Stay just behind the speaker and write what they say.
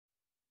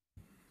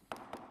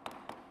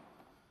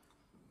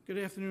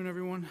Good afternoon,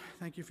 everyone.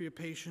 Thank you for your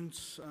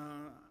patience.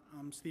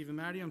 I'm Stephen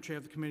Matty. I'm Chair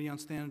of the Committee on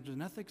Standards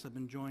and Ethics. I've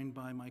been joined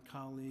by my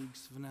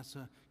colleagues,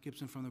 Vanessa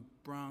Gibson from the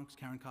Bronx,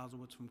 Karen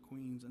Kozowitz from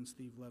Queens, and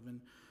Steve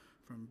Levin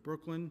from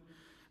Brooklyn.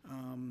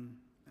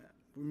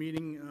 We're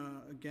meeting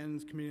again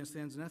as Committee on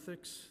Standards and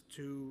Ethics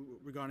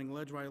regarding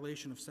alleged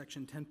violation of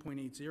Section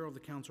 10.80 of the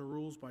Council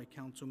Rules by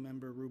Council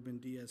Member Ruben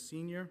Diaz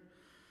Sr.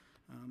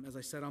 As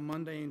I said on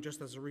Monday, and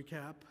just as a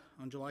recap,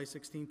 on July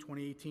 16,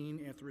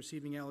 2018, after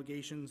receiving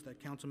allegations that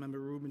Councilmember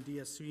Ruben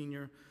Diaz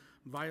Sr.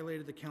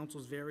 violated the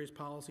Council's various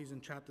policies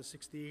in Chapter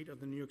 68 of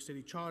the New York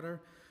City Charter,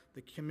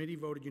 the committee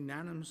voted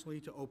unanimously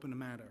to open the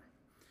matter.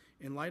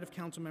 In light of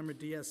Councilmember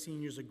Diaz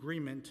Sr.'s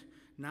agreement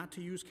not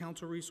to use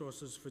Council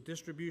resources for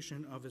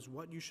distribution of his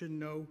What You Should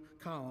Know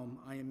column,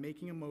 I am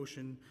making a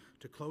motion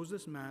to close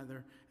this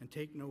matter and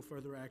take no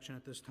further action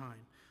at this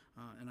time.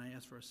 And I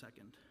ask for a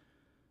second.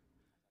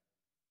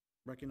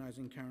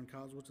 Recognizing Karen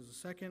Kozowitz as a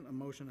second, a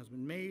motion has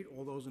been made.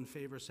 All those in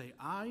favor say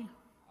aye.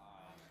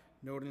 Aye.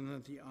 Noting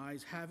that the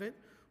ayes have it,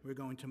 we're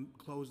going to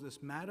close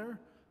this matter.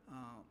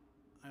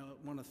 I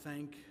want to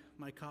thank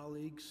my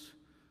colleagues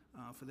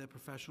for their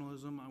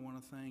professionalism. I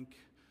want to thank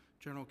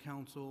General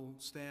Counsel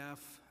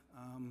staff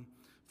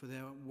for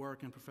their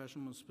work and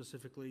professionalism,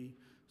 specifically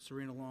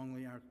Serena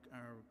Longley, our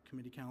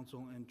committee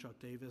counsel, and Chuck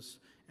Davis.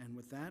 And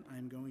with that,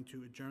 I'm going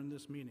to adjourn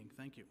this meeting.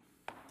 Thank you.